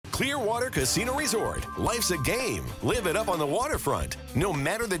Clearwater Casino Resort. Life's a game. Live it up on the waterfront. No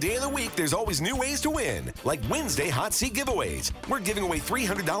matter the day of the week, there's always new ways to win. Like WINSDay hot seat giveaways. We're giving away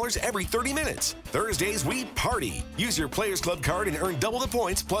 $300 every 30 minutes. Thursdays, we party. Use your Players Club card and earn double the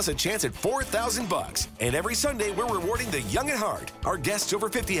points plus a chance at $4,000. And every Sunday, we're rewarding the young at heart. Our guests over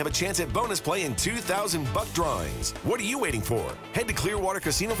 50 have a chance at bonus play and $2,000 drawings. What are you waiting for? Head to Clearwater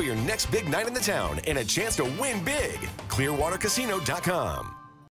Casino for your next big night in the town and a chance to win big. ClearwaterCasino.com.